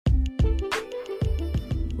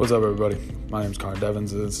What's up, everybody? My name is Connor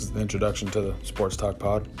Devins. This is the introduction to the Sports Talk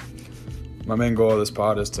Pod. My main goal of this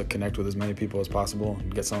pod is to connect with as many people as possible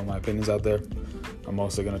and get some of my opinions out there. I'm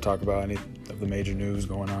mostly going to talk about any of the major news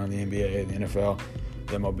going on in the NBA, the NFL,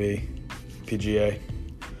 the MLB, PGA,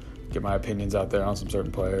 get my opinions out there on some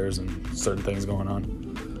certain players and certain things going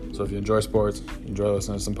on. So if you enjoy sports, you enjoy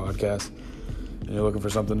listening to some podcasts, and you're looking for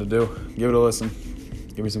something to do, give it a listen.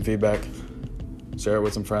 Give me some feedback. Share it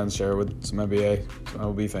with some friends. Share it with some NBA, some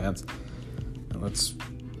MLB fans. And let's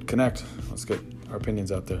connect. Let's get our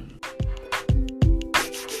opinions out there.